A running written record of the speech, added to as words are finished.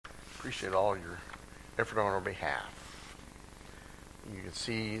Appreciate all your effort on our behalf. You can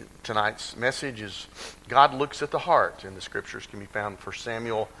see tonight's message is God looks at the heart, and the scriptures can be found in 1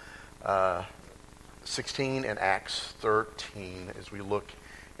 Samuel 16 and Acts 13 as we look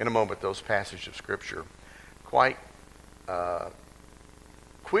in a moment at those passages of scripture. Quite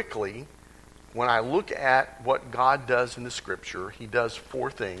quickly, when I look at what God does in the scripture, he does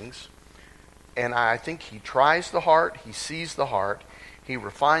four things. And I think he tries the heart, he sees the heart, he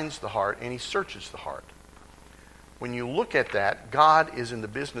refines the heart, and he searches the heart. When you look at that, God is in the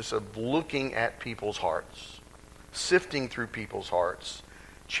business of looking at people's hearts, sifting through people's hearts,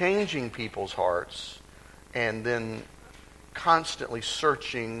 changing people's hearts, and then constantly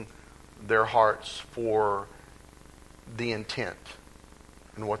searching their hearts for the intent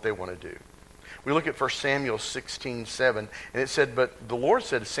and what they want to do. We look at 1 Samuel 16:7, and it said, "But the Lord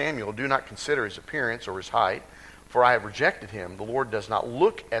said to Samuel, do not consider his appearance or his height, for I have rejected him. The Lord does not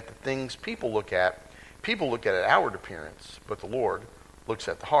look at the things people look at. People look at an outward appearance, but the Lord looks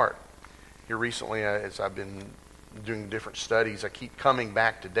at the heart." Here recently, as I've been doing different studies, I keep coming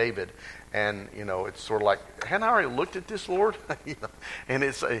back to David, and it's sort of like, hadn't I already looked at this, Lord? And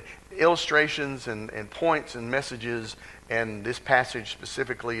it's illustrations and points and messages, and this passage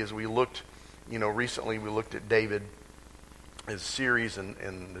specifically, as we looked, recently we looked at David, his series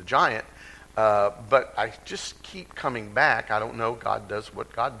and the giant, but I just keep coming back. I don't know, God does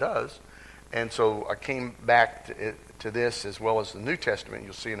what God does. And so I came back to this as well as the New Testament.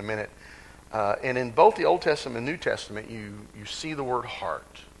 You'll see in a minute. And in both the Old Testament and New Testament, you see the word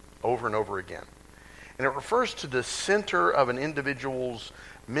heart over and over again. And it refers to the center of an individual's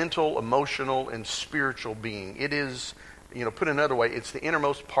mental, emotional, and spiritual being. It is, put another way, it's the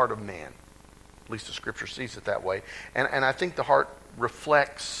innermost part of man. At least the scripture sees it that way. And I think the heart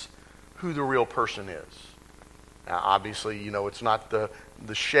reflects who the real person is. Now, obviously, it's not the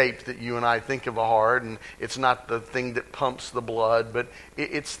shape that you and I think of a heart, and it's not the thing that pumps the blood, but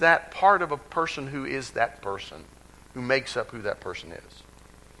it's that part of a person who is that person, who makes up who that person is.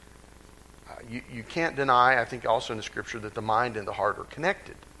 You can't deny, I think also in the scripture, that the mind and the heart are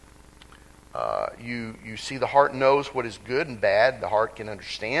connected. You see the heart knows what is good and bad. The heart can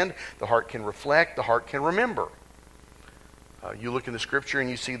understand. The heart can reflect. The heart can remember. You look in the scripture and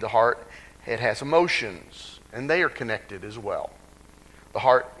you see the heart, it has emotions, and they are connected as well. The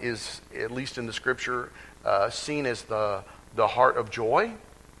heart is, at least in the scripture, seen as the heart of joy.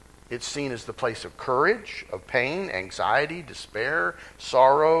 It's seen as the place of courage, of pain, anxiety, despair,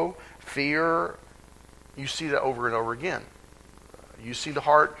 sorrow, fear. You see that over and over again. You see the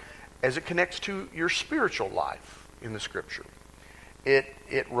heart as it connects to your spiritual life in the scripture.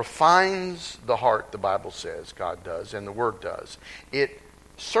 It refines the heart, the Bible says, God does, and the Word does. It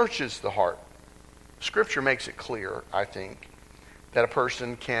searches the heart. Scripture makes it clear, I think, that a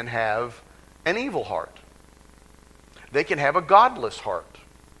person can have an evil heart. They can have a godless heart.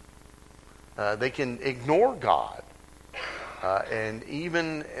 They can ignore God. And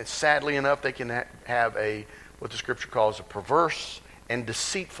even, sadly enough, they can have what the Scripture calls a perverse and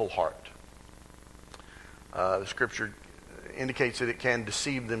deceitful heart. The Scripture indicates that it can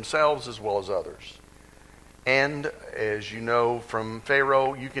deceive themselves as well as others. And, as you know from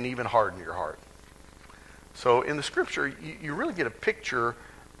Pharaoh, you can even harden your heart. So in the Scripture, you really get a picture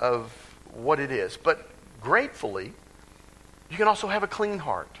of what it is. But gratefully, you can also have a clean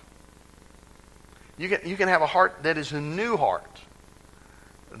heart. You can have a heart that is a new heart,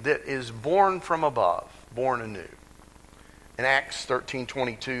 that is born from above, born anew. In Acts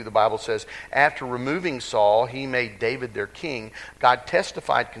 13:22, the Bible says, "After removing Saul, he made David their king. God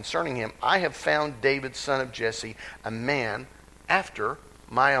testified concerning him, 'I have found David, son of Jesse, a man after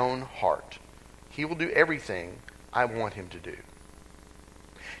my own heart. He will do everything I want him to do.'"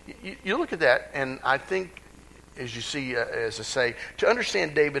 You look at that, and I think, as you see, as I say, to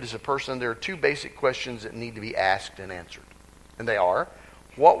understand David as a person, there are two basic questions that need to be asked and answered. And they are,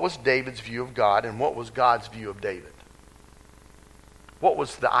 what was David's view of God, and what was God's view of David? What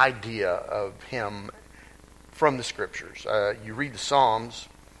was the idea of him from the Scriptures? You read the Psalms,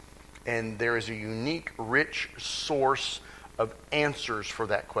 and there is a unique, rich source of answers for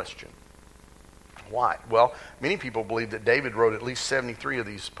that question. Why? Well, many people believe that David wrote at least 73 of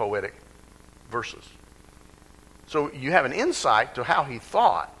these poetic verses. So you have an insight to how he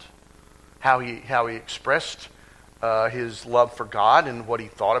thought, how he expressed his love for God and what he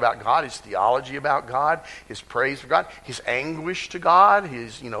thought about God, his theology about God, his praise for God, his anguish to God,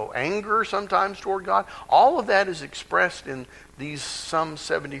 his anger sometimes toward God. All of that is expressed in these some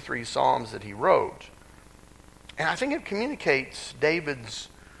 73 Psalms that he wrote. And I think it communicates David's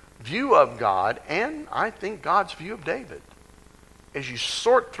view of God, and I think God's view of David. as you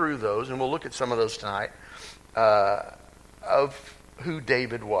sort through those, and we'll look at some of those tonight, of who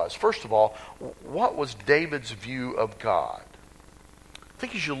David was. First of all, what was David's view of God? I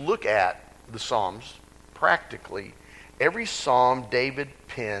think as you look at the Psalms, practically, every psalm David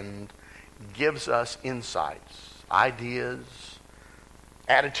penned gives us insights, ideas,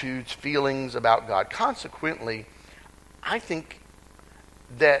 attitudes, feelings about God. Consequently, I think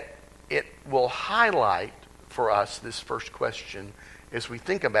that it will highlight for us this first question as we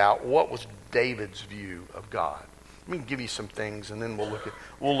think about what was David's view of God. Let me give you some things, and then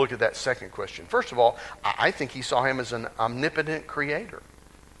we'll look at that second question. First of all, I think he saw him as an omnipotent creator.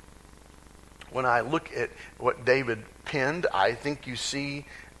 When I look at what David penned, I think you see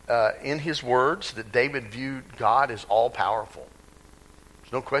in his words that David viewed God as all-powerful.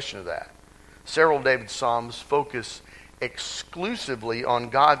 There's no question of that. Several of David's psalms focus exclusively on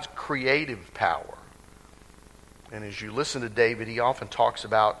God's creative power. And as you listen to David, he often talks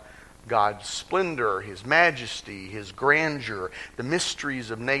about God's splendor, his majesty, his grandeur, the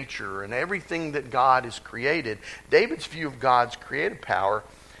mysteries of nature, and everything that God has created. David's view of God's creative power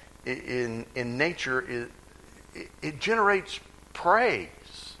in nature, it generates praise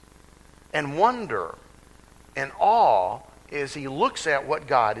and wonder and awe as he looks at what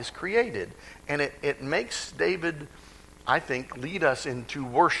God has created. And it makes David, I think, lead us into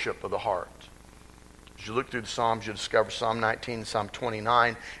worship of the heart. As you look through the Psalms, you discover Psalm 19 and Psalm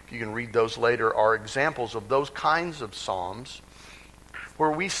 29. If you can read those later, are examples of those kinds of Psalms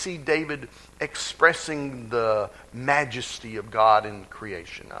where we see David expressing the majesty of God in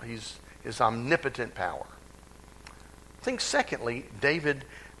creation. Now, his omnipotent power. I think secondly, David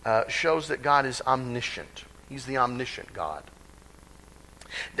shows that God is omniscient. He's the omniscient God.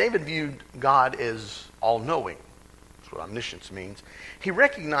 David viewed God as all-knowing. That's what omniscience means. He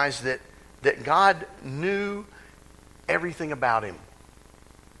recognized that God knew everything about him.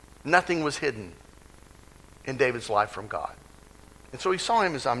 Nothing was hidden in David's life from God. And so he saw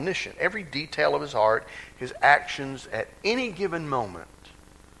him as omniscient. Every detail of his heart, his actions at any given moment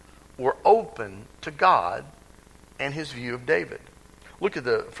were open to God and his view of David. Look at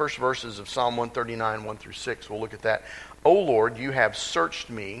the first verses of Psalm 139, 1 through 6. We'll look at that. O Lord, you have searched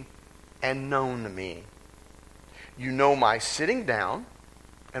me and known me. You know my sitting down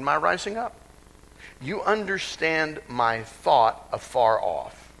and my rising up. You understand my thought afar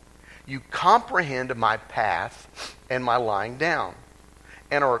off. You comprehend my path and my lying down,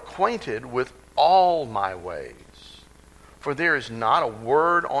 and are acquainted with all my ways. For there is not a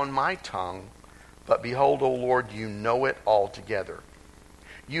word on my tongue, but behold, O Lord, you know it altogether.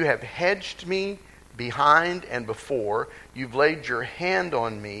 You have hedged me behind and before. You've laid your hand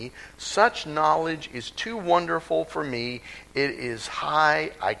on me. Such knowledge is too wonderful for me. It is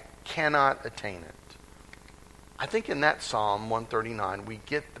high. I cannot attain it. I think in that Psalm 139, we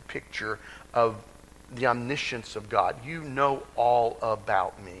get the picture of the omniscience of God. You know all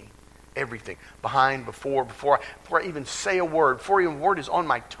about me. Everything. Behind, before I even say a word, before even a word is on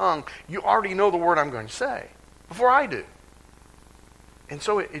my tongue, you already know the word I'm going to say. Before I do. And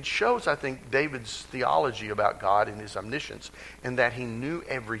so it shows, I think, David's theology about God and his omniscience, in that he knew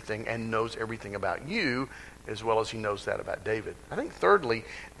everything and knows everything about you, as well as he knows that about David. I think thirdly,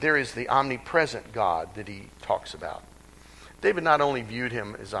 there is the omnipresent God that he talks about. David not only viewed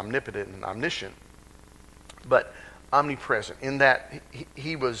him as omnipotent and omniscient, but omnipresent, in that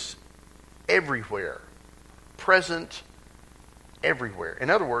he was everywhere, present everywhere. In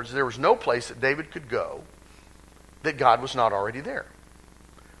other words, there was no place that David could go that God was not already there.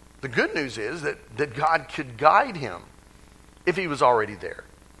 The good news is that God could guide him if he was already there.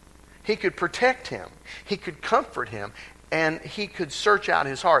 He could protect him. He could comfort him. And he could search out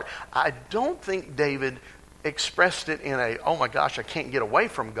his heart. I don't think David expressed it in a, oh my gosh, I can't get away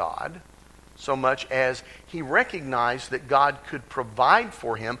from God, so much as he recognized that God could provide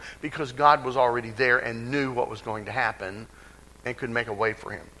for him because God was already there and knew what was going to happen and could make a way for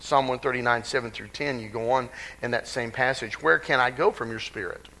him. Psalm 139, 7 through 10, you go on in that same passage. Where can I go from your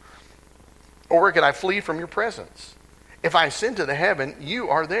spirit? Or where can I flee from your presence? If I ascend to the heaven, you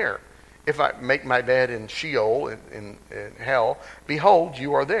are there. If I make my bed in Sheol, in hell, behold,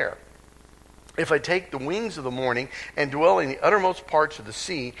 you are there. If I take the wings of the morning and dwell in the uttermost parts of the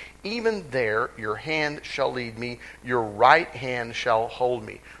sea, even there your hand shall lead me, your right hand shall hold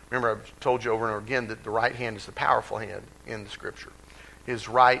me. Remember, I've told you over and over again that the right hand is the powerful hand in the Scripture. His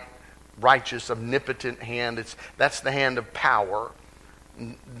right, righteous, omnipotent hand, that's the hand of power,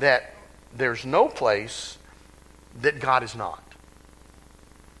 that there's no place that God is not.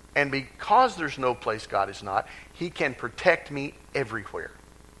 And because there's no place God is not, he can protect me everywhere.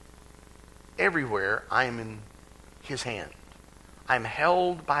 Everywhere I am in his hand. I'm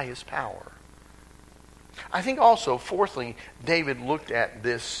held by his power. I think also, fourthly, David looked at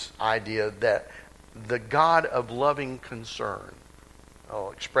this idea that the God of loving concern,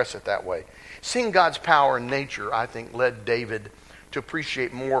 I'll express it that way. Seeing God's power in nature, I think, led David to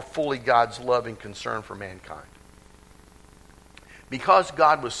appreciate more fully God's loving concern for mankind. Because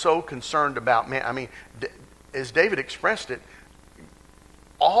God was so concerned about man, as David expressed it,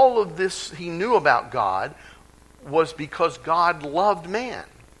 all of this he knew about God was because God loved man.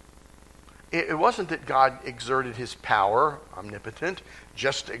 It wasn't that God exerted his power, omnipotent,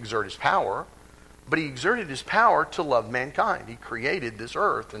 just to exert his power, but he exerted his power to love mankind. He created this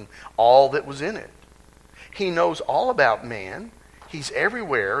earth and all that was in it. He knows all about man. He's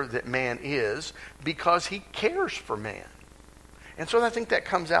everywhere that man is because he cares for man. And so I think that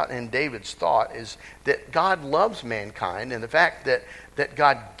comes out in David's thought, is that God loves mankind, and the fact that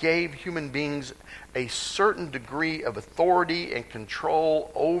God gave human beings a certain degree of authority and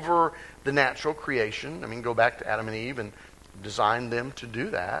control over the natural creation. Go back to Adam and Eve and designed them to do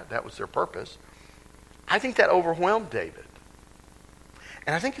that. That was their purpose. I think that overwhelmed David.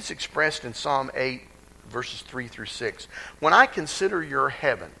 And I think it's expressed in Psalm 8, verses 3 through 6. When I consider your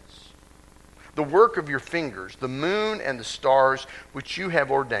heavens, the work of your fingers, the moon and the stars which you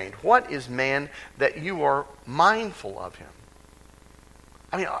have ordained, what is man that you are mindful of him?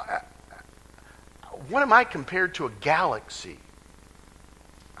 What am I compared to a galaxy?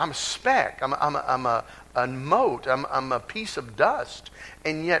 I'm a speck. I'm a mote. I'm a piece of dust.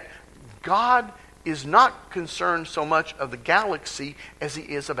 And yet, God is not concerned so much of the galaxy as he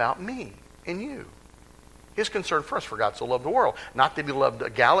is about me and you. His concern for us, for God so loved the world. Not that he loved a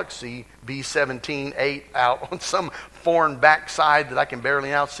galaxy B-17-8 out on some foreign backside that I can barely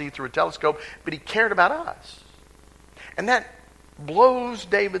now see through a telescope, but he cared about us. And that blows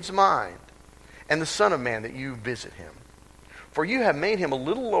David's mind. And the Son of Man, that you visit him. For you have made him a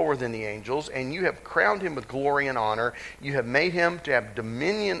little lower than the angels, and you have crowned him with glory and honor. You have made him to have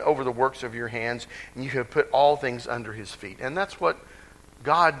dominion over the works of your hands, and you have put all things under his feet. And that's what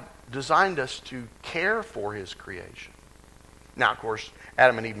God designed us to care for his creation. Now, of course,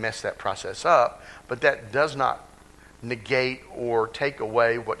 Adam and Eve messed that process up, but that does not negate or take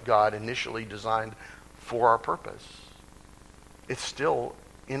away what God initially designed for our purpose. It's still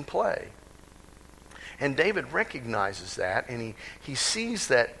in play. And David recognizes that, and he sees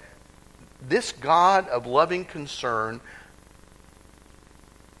that this God of loving concern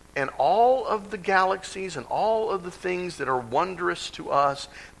and all of the galaxies and all of the things that are wondrous to us,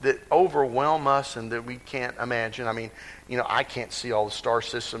 that overwhelm us and that we can't imagine. I can't see all the star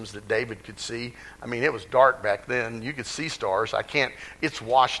systems that David could see. It was dark back then. You could see stars. I can't. It's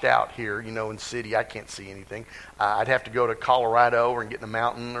washed out here, in city. I can't see anything. I'd have to go to Colorado or get in a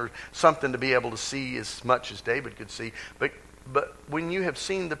mountain or something to be able to see as much as David could see. But when you have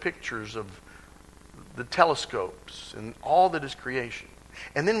seen the pictures of the telescopes and all that is creation,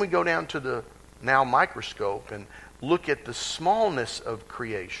 and then we go down to the now microscope and look at the smallness of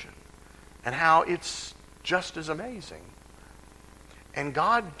creation and how it's just as amazing. And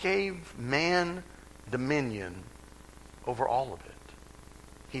God gave man dominion over all of it.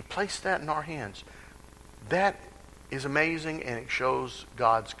 He placed that in our hands. That is amazing, and it shows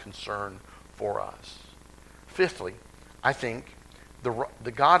God's concern for us. Fifthly, I think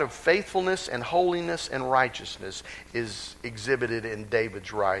the God of faithfulness and holiness and righteousness is exhibited in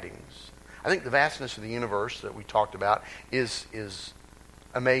David's writings. I think the vastness of the universe that we talked about is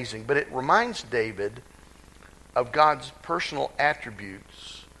amazing, but it reminds David of God's personal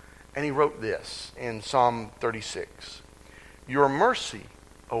attributes. And he wrote this in Psalm 36. Your mercy,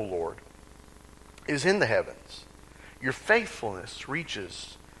 O Lord, is in the heavens. Your faithfulness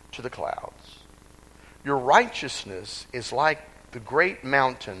reaches to the clouds. Your righteousness is like the great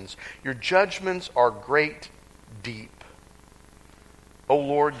mountains. Your judgments are great deep. O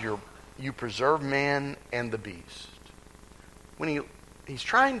Lord, you preserve man and the beast. When he's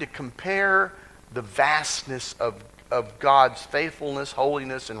trying to compare the vastness of God's faithfulness,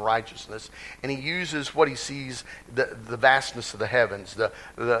 holiness, and righteousness, and he uses what he sees, the vastness of the heavens,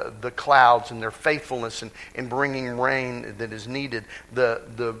 the clouds and their faithfulness in bringing rain that is needed,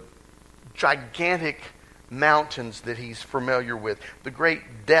 the gigantic mountains that he's familiar with, the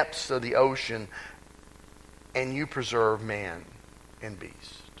great depths of the ocean, and you preserve man and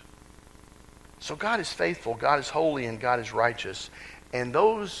beast. So God is faithful, God is holy, and God is righteous. And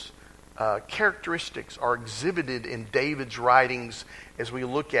those characteristics are exhibited in David's writings as we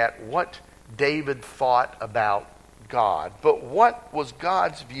look at what David thought about God. But what was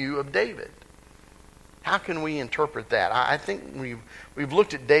God's view of David? How can we interpret that? I think we've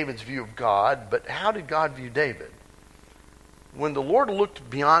looked at David's view of God, but how did God view David? when the Lord looked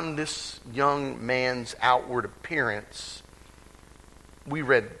beyond this young man's outward appearance, we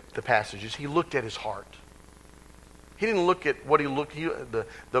read the passages, he looked at his heart. He didn't look at what he looked,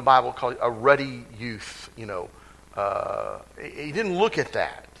 the Bible calls it a ruddy youth, He didn't look at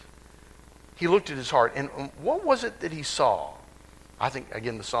that. He looked at his heart. And what was it that he saw? I think,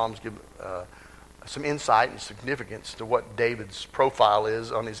 again, the Psalms give some insight and significance to what David's profile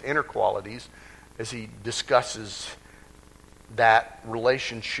is on his inner qualities as he discusses that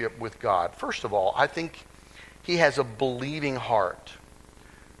relationship with God. First of all, I think he has a believing heart.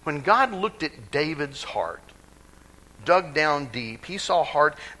 When God looked at David's heart, dug down deep, he saw a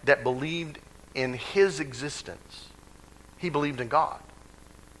heart that believed in his existence. He believed in God.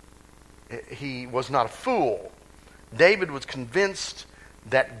 He was not a fool. David was convinced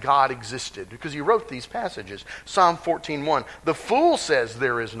that God existed because he wrote these passages. Psalm 14:1, the fool says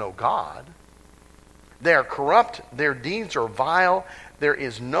there is no God. They are corrupt, their deeds are vile, there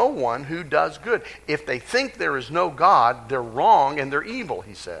is no one who does good. If they think there is no God, they're wrong and they're evil,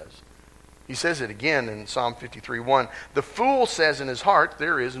 he says. He says it again in Psalm 53:1. The fool says in his heart,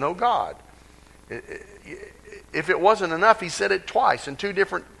 there is no God. If it wasn't enough, he said it twice in two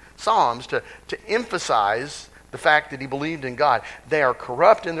different Psalms to emphasize the fact that he believed in God. They are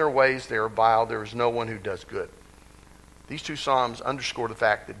corrupt in their ways, they are vile, there is no one who does good. These two Psalms underscore the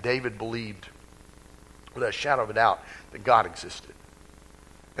fact that David believed without a shadow of a doubt that God existed.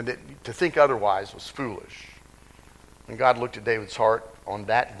 And that to think otherwise was foolish. When God looked at David's heart on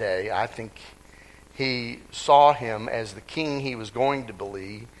that day, I think he saw him as the king he was going to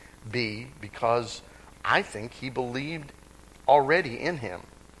be, because I think he believed already in him.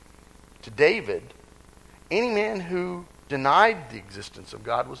 To David, any man who denied the existence of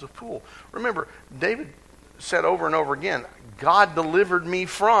God was a fool. Remember, David said over and over again, God delivered me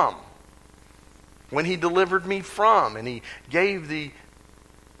from. When he delivered me from, and he gave the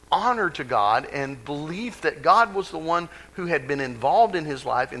honor to God and belief that God was the one who had been involved in his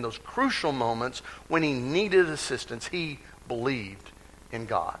life in those crucial moments when he needed assistance. He believed in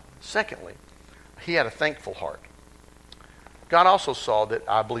God. Secondly, he had a thankful heart. God also saw that,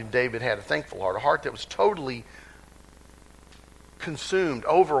 I believe David had a thankful heart, a heart that was totally consumed,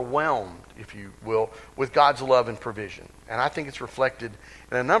 overwhelmed, if you will, with God's love and provision. And I think it's reflected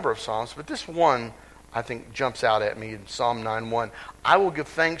in a number of Psalms, but this one I think jumps out at me in Psalm 9:1. I will give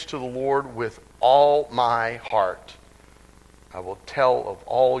thanks to the Lord with all my heart. I will tell of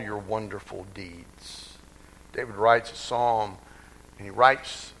all your wonderful deeds. David writes a psalm, and he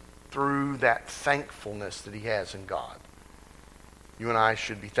writes through that thankfulness that he has in God. You and I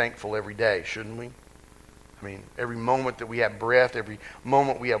should be thankful every day, shouldn't we? I mean, every moment that we have breath, every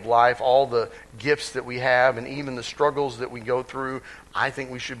moment we have life, all the gifts that we have, and even the struggles that we go through, I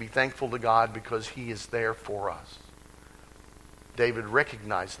think we should be thankful to God because he is there for us. David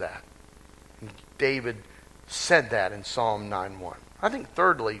recognized that. David said that in Psalm 9:1. I think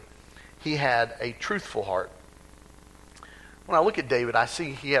thirdly, he had a truthful heart. When I look at David, I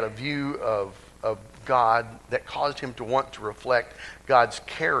see he had a view of God that caused him to want to reflect God's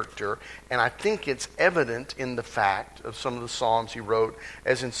character. And I think it's evident in the fact of some of the Psalms he wrote,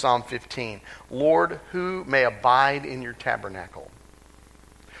 as in Psalm 15. Lord, who may abide in your tabernacle?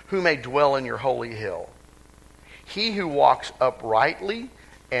 Who may dwell in your holy hill? He who walks uprightly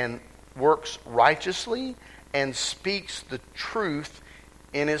and works righteously and speaks the truth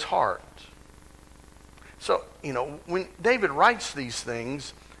in his heart. So, when David writes these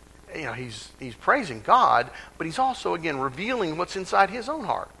things, he's praising God, but he's also, again, revealing what's inside his own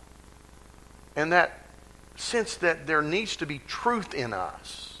heart. And that sense that there needs to be truth in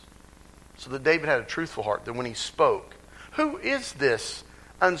us. So that David had a truthful heart, that when he spoke, who is this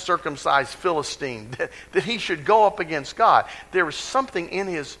uncircumcised Philistine that he should go up against God? There was something in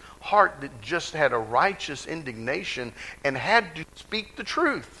his heart that just had a righteous indignation and had to speak the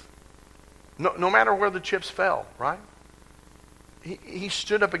truth. No matter where the chips fell, right? He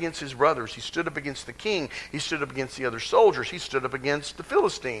stood up against his brothers. He stood up against the king. He stood up against the other soldiers. He stood up against the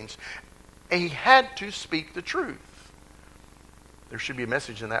Philistines. And he had to speak the truth. There should be a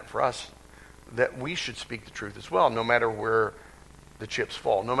message in that for us, that we should speak the truth as well, no matter where the chips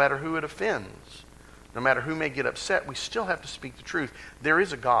fall, no matter who it offends, no matter who may get upset. We still have to speak the truth. There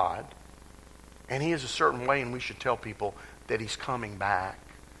is a God, and he is a certain way, and we should tell people that he's coming back.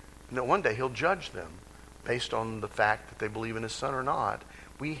 One day he'll judge them based on the fact that they believe in his son or not.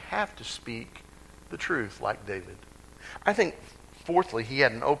 We have to speak the truth like David. I think, fourthly, he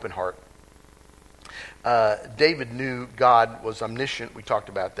had an open heart. David knew God was omniscient. We talked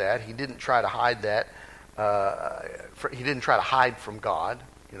about that. He didn't try to hide that. He didn't try to hide from God.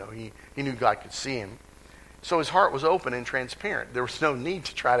 He knew God could see him. So his heart was open and transparent. There was no need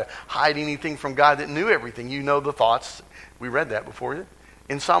to try to hide anything from God that knew everything. You know the thoughts. We read that before.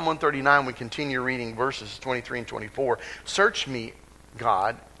 In Psalm 139, we continue reading verses 23 and 24. Search me,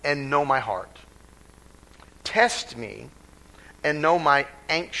 God, and know my heart. Test me and know my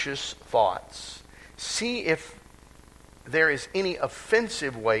anxious thoughts. See if there is any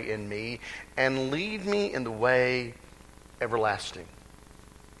offensive way in me, and lead me in the way everlasting.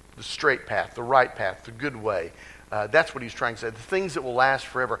 The straight path, the right path, the good way. That's what he's trying to say. The things that will last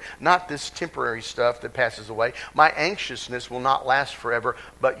forever. Not this temporary stuff that passes away. My anxiousness will not last forever,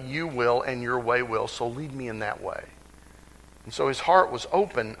 but you will and your way will. So lead me in that way. And so his heart was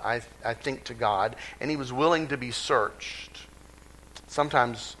open, I think, to God, and he was willing to be searched.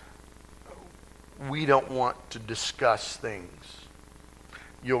 Sometimes we don't want to discuss things.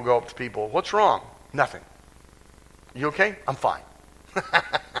 You'll go up to people, what's wrong? Nothing. You okay? I'm fine.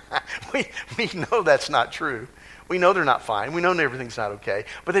 we know that's not true. We know they're not fine. We know everything's not okay.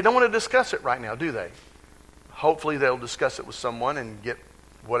 But they don't want to discuss it right now, do they? Hopefully they'll discuss it with someone and get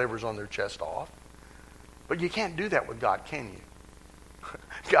whatever's on their chest off. But you can't do that with God, can you?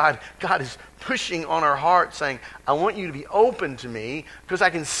 God is pushing on our heart saying, I want you to be open to me because I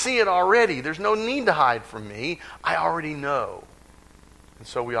can see it already. There's no need to hide from me. I already know. And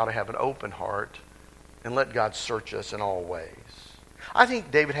so we ought to have an open heart and let God search us in all ways. I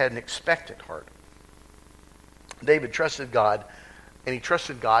think David had an expectant heart. David trusted God, and he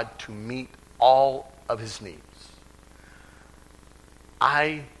trusted God to meet all of his needs.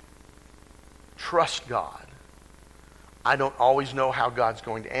 I trust God. I don't always know how God's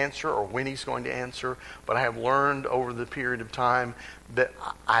going to answer or when he's going to answer, but I have learned over the period of time that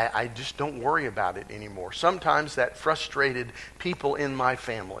I just don't worry about it anymore. Sometimes that frustrated people in my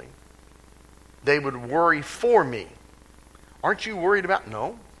family. They would worry for me. Aren't you worried about?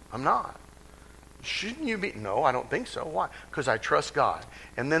 No, I'm not. Shouldn't you be? No, I don't think so. Why? Because I trust God.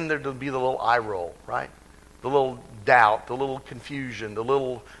 And then there'll be the little eye roll, right? The little doubt, the little confusion, the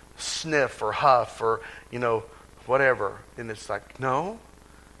little sniff or huff or, whatever. And it's like, no,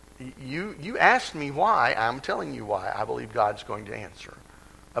 you asked me why. I'm telling you why. I believe God's going to answer.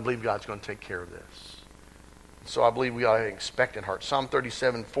 I believe God's going to take care of this. So I believe we ought to have an expectant heart. Psalm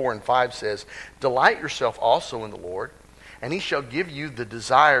 37, 4 and 5 says, delight yourself also in the Lord, and he shall give you the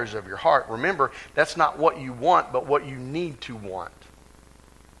desires of your heart. Remember, that's not what you want, but what you need to want.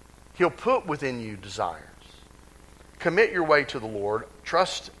 He'll put within you desires. Commit your way to the Lord.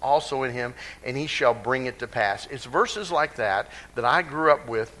 Trust also in him, and he shall bring it to pass. It's verses like that I grew up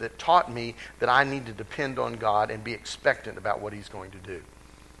with that taught me that I need to depend on God and be expectant about what he's going to do.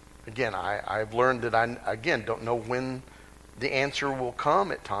 Again, I've learned that I don't know when the answer will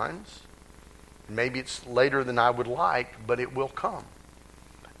come at times. Maybe it's later than I would like, but it will come.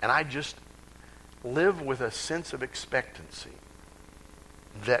 And I just live with a sense of expectancy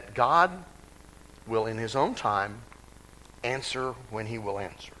that God will, in his own time, answer when he will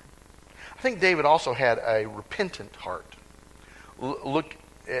answer. I think David also had a repentant heart. Look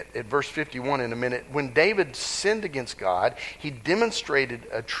at verse 51 in a minute. When David sinned against God, he demonstrated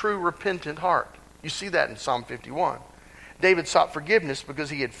a true repentant heart. You see that in Psalm 51. David sought forgiveness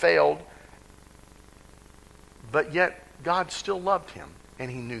because he had failed, but yet God still loved him, and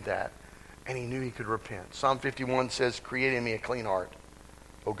he knew that, and he knew he could repent. Psalm 51 says, create in me a clean heart,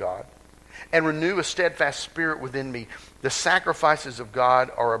 O God, and renew a steadfast spirit within me. The sacrifices of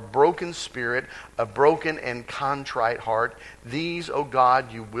God are a broken spirit, a broken and contrite heart. These, O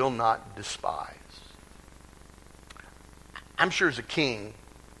God, you will not despise. I'm sure as a king,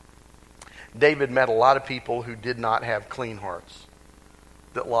 David met a lot of people who did not have clean hearts,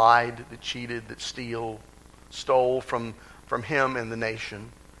 that lied, that cheated, that stole from him and the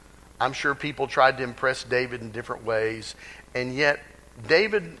nation. I'm sure people tried to impress David in different ways, and yet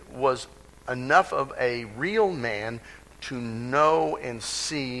David was enough of a real man to know and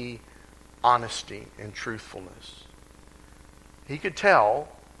see honesty and truthfulness. He could tell,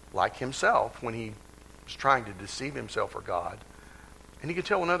 like himself, when he was trying to deceive himself or God, and he could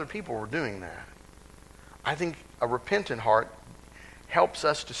tell when other people were doing that. I think a repentant heart helps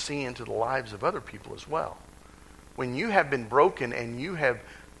us to see into the lives of other people as well. When you have been broken and you have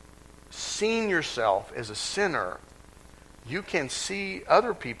seen yourself as a sinner, you can see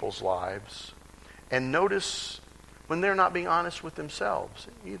other people's lives and notice when they're not being honest with themselves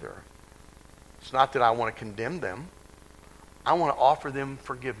either. It's not that I want to condemn them. I want to offer them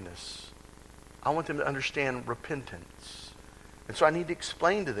forgiveness. I want them to understand repentance. And so I need to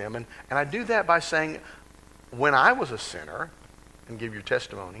explain to them. And I do that by saying, when I was a sinner, and give your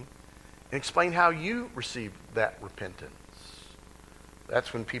testimony, and explain how you received that repentance.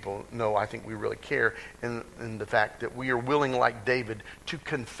 That's when people know, I think, we really care, in the fact that we are willing, like David, to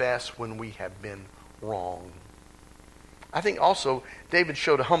confess when we have been wrong. I think also David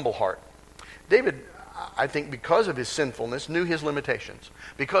showed a humble heart. David, I think, because of his sinfulness, knew his limitations.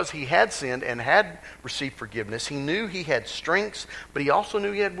 Because he had sinned and had received forgiveness, he knew he had strengths, but he also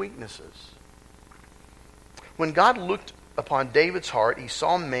knew he had weaknesses. When God looked upon David's heart, he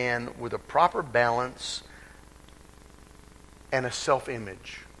saw a man with a proper balance and a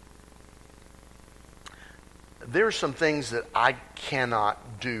self-image. There are some things that I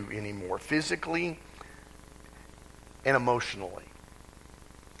cannot do anymore, physically and emotionally.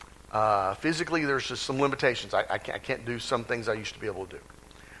 Physically, there's just some limitations. I can't do some things I used to be able to do.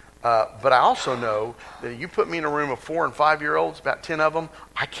 But I also know that you put me in a room of 4 and 5 year olds, about 10 of them,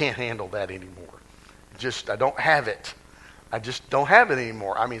 I can't handle that anymore. I don't have it. I just don't have it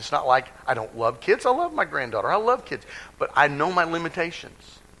anymore. I mean, it's not like I don't love kids. I love my granddaughter. I love kids. But I know my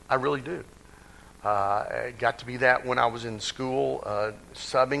limitations. I really do. It got to be that when I was in school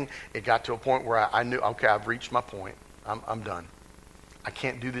subbing. It got to a point where I knew, okay, I've reached my point. I'm done. I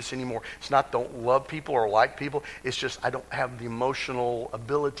can't do this anymore. It's not don't love people or like people. It's just I don't have the emotional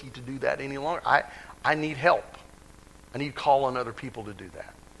ability to do that any longer. I need help. I need to call on other people to do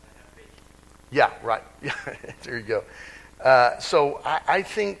that. Yeah, right. Yeah, there you go. So I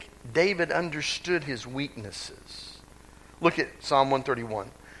think David understood his weaknesses. Look at Psalm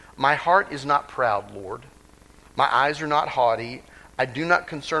 131. My heart is not proud, Lord. My eyes are not haughty. I do not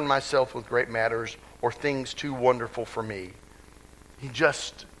concern myself with great matters or things too wonderful for me. He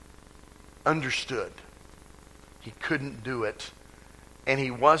just understood. He couldn't do it. And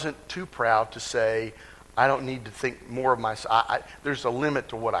he wasn't too proud to say, I don't need to think more of myself. There's a limit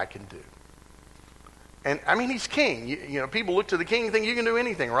to what I can do. And I mean, he's king. You know, people look to the king and think you can do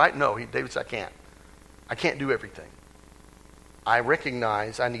anything, right? No, David said, I can't. I can't do everything. I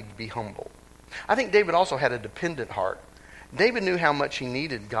recognize I need to be humble. I think David also had a dependent heart. David knew how much he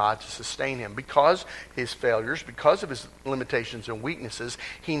needed God to sustain him. Because his failures, because of his limitations and weaknesses,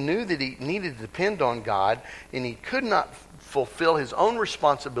 he knew that he needed to depend on God, and he could not fulfill his own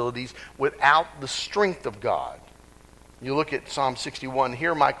responsibilities without the strength of God. You look at Psalm 61,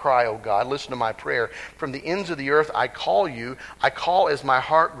 hear my cry, O God, listen to my prayer. From the ends of the earth I call you, I call as my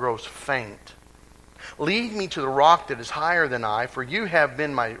heart grows faint. Lead me to the rock that is higher than I, for you have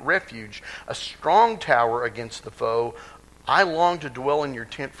been my refuge, a strong tower against the foe. I long to dwell in your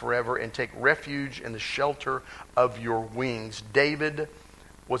tent forever and take refuge in the shelter of your wings. David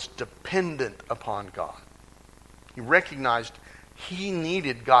was dependent upon God. He recognized he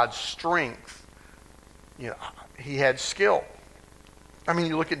needed God's strength. You know, he had skill. I mean,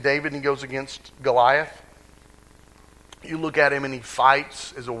 you look at David and he goes against Goliath. You look at him and he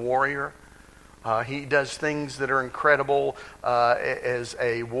fights as a warrior. He does things that are incredible as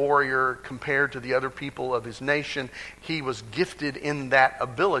a warrior compared to the other people of his nation. He was gifted in that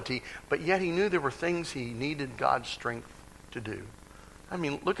ability, but yet he knew there were things he needed God's strength to do. I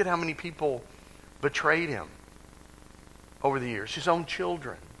mean, look at how many people betrayed him over the years. His own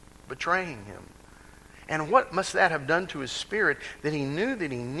children betraying him. And what must that have done to his spirit that he knew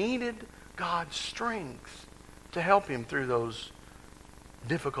that he needed God's strength to help him through those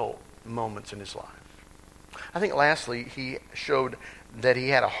difficult moments in his life. I think lastly, he showed that he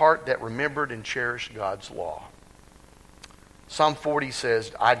had a heart that remembered and cherished God's law. Psalm 40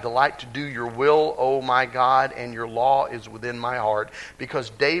 says, I delight to do your will, O my God, and your law is within my heart. Because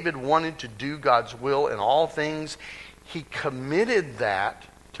David wanted to do God's will in all things, he committed that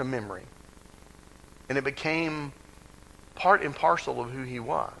to memory. And it became part and parcel of who he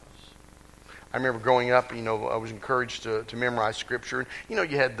was. I remember growing up, I was encouraged to memorize Scripture. You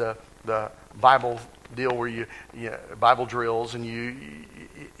had the Bible deal where you Bible drills, and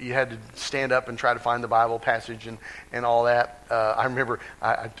you had to stand up and try to find the Bible passage and all that. I remember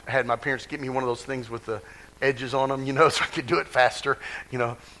I had my parents get me one of those things with the edges on them, so I could do it faster,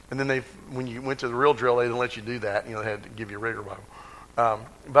 And then when you went to the real drill, they didn't let you do that. They had to give you a regular Bible.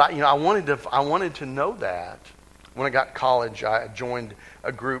 But I wanted to know that. When I got to college, I joined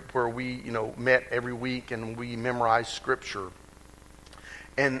a group where we, met every week and we memorized Scripture.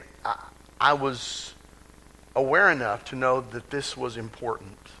 And I was aware enough to know that this was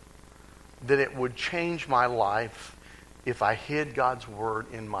important, that it would change my life if I hid God's Word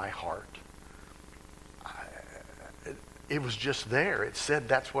in my heart. It was just there. It said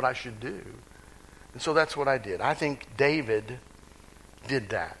that's what I should do. And so that's what I did. I think David did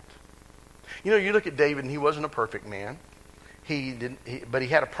that. You look at David, and he wasn't a perfect man. But he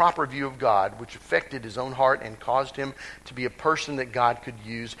had a proper view of God, which affected his own heart and caused him to be a person that God could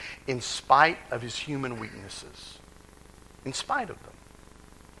use in spite of his human weaknesses. In spite of them.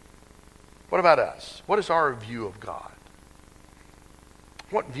 What about us? What is our view of God?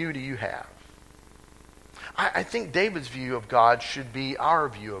 What view do you have? I think David's view of God should be our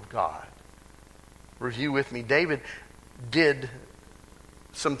view of God. Review with me. David did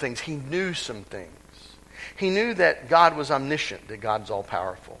some things. He knew some things. He knew that God was omniscient, that God's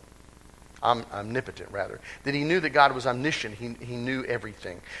all-powerful. Omnipotent, rather. That he knew that God was omniscient. He knew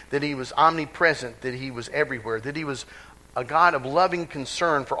everything. That he was omnipresent. That he was everywhere. That he was a God of loving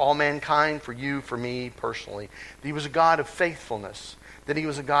concern for all mankind, for you, for me personally. That he was a God of faithfulness. That he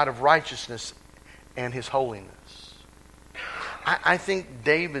was a God of righteousness and his holiness. I think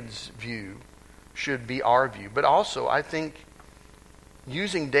David's view should be our view. But also, I think,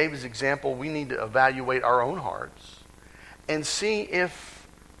 using David's example, we need to evaluate our own hearts and see if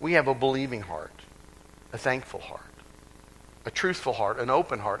we have a believing heart, a thankful heart, a truthful heart, an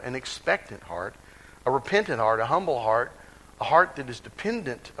open heart, an expectant heart, a repentant heart, a humble heart, a heart that is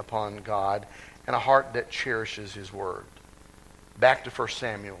dependent upon God, and a heart that cherishes his word. Back to 1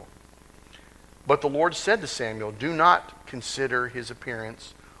 Samuel. But the Lord said to Samuel, "Do not consider his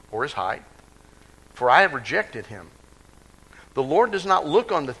appearance or his height, for I have rejected him. The Lord does not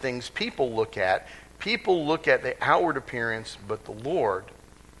look on the things people look at. People look at the outward appearance, but the Lord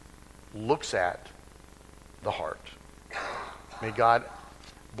looks at the heart." May God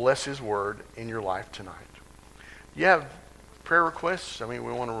bless his word in your life tonight. You have prayer requests? We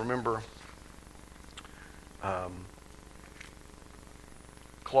want to remember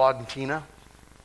Claude and Tina.